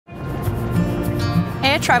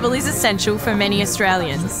Air travel is essential for many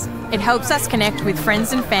Australians. It helps us connect with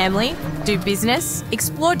friends and family, do business,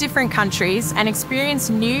 explore different countries, and experience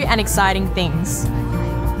new and exciting things.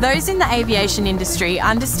 Those in the aviation industry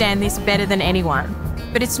understand this better than anyone.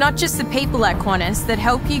 But it's not just the people at Qantas that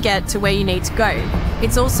help you get to where you need to go.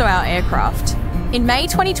 It's also our aircraft. In May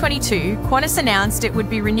 2022, Qantas announced it would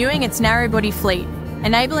be renewing its narrow-body fleet,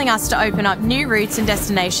 enabling us to open up new routes and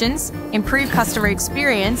destinations, improve customer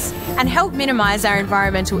experience, and help minimise our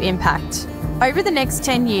environmental impact. Over the next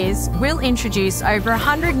 10 years, we'll introduce over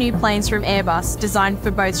 100 new planes from Airbus designed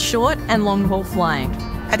for both short and long-haul flying.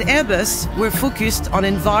 At Airbus, we're focused on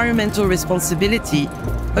environmental responsibility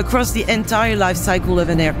across the entire life cycle of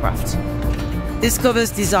an aircraft. This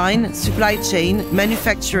covers design, supply chain,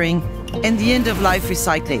 manufacturing, and the end-of-life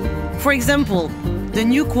recycling. For example, the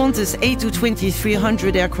new Qantas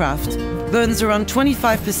A220-300 aircraft burns around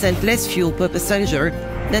 25% less fuel per passenger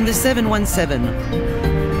than the 717.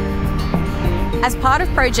 As part of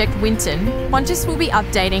Project Winton, Qantas will be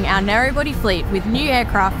updating our narrow-body fleet with new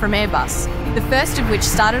aircraft from Airbus, the first of which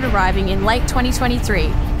started arriving in late 2023,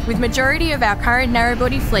 with majority of our current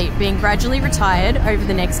narrow-body fleet being gradually retired over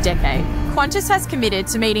the next decade. Qantas has committed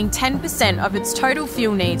to meeting 10% of its total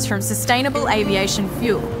fuel needs from sustainable aviation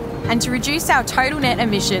fuel and to reduce our total net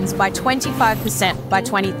emissions by 25% by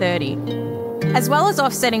 2030. As well as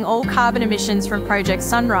offsetting all carbon emissions from Project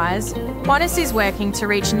Sunrise, Qantas is working to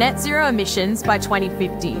reach net zero emissions by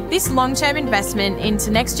 2050. This long-term investment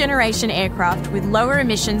into next-generation aircraft with lower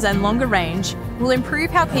emissions and longer range will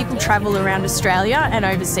improve how people travel around Australia and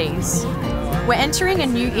overseas. We're entering a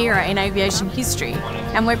new era in aviation history,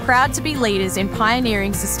 and we're proud to be leaders in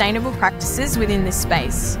pioneering sustainable practices within this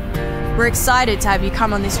space. We're excited to have you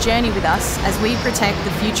come on this journey with us as we protect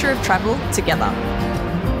the future of travel together.